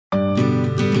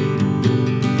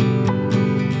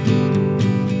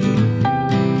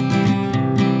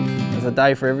a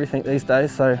day for everything these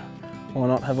days, so why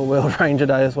not have a World Ranger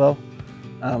Day as well?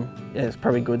 Yeah, it's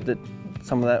probably good that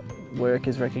some of that work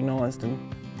is recognised, and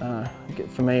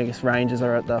for me, I guess rangers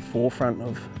are at the forefront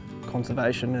of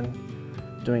conservation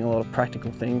and doing a lot of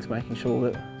practical things, making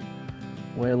sure that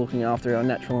we're looking after our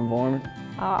natural environment.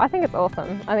 I think it's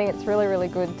awesome. I think it's really, really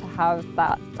good to have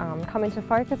that come into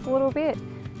focus a little bit,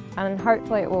 and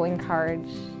hopefully it will encourage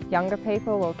younger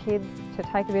people or kids to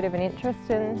take a bit of an interest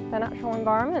in the natural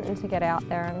environment and to get out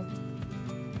there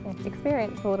and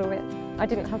experience a little bit. I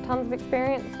didn't have tons of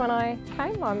experience when I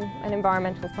came. I'm an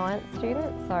environmental science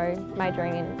student, so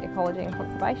majoring in ecology and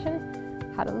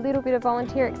conservation. Had a little bit of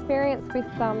volunteer experience with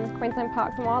Queensland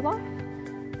Parks and Wildlife,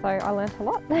 so I learnt a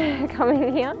lot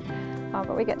coming here.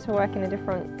 But we get to work in a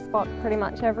different spot pretty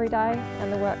much every day,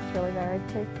 and the work's really varied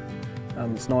too.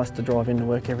 It's nice to drive into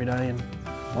work every day, and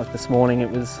like this morning it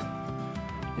was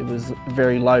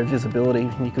very low visibility,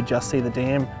 and you could just see the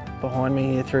dam behind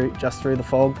me here just through the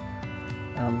fog.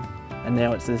 And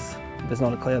now there's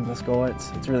not a cloud in the sky.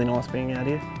 It's really nice being out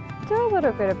here. Do a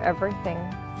little bit of everything.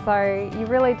 So you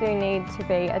really do need to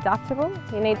be adaptable.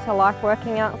 You need to like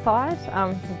working outside. It's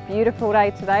a beautiful day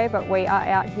today, but we are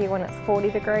out here when it's 40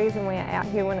 degrees and we are out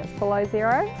here when it's below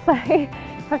zero. So you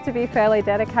have to be fairly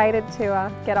dedicated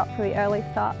to get up for the early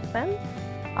starts then.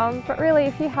 But really,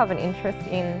 if you have an interest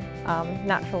in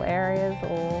natural areas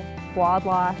or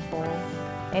wildlife or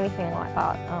anything like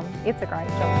that, it's a great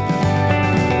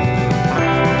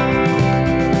job.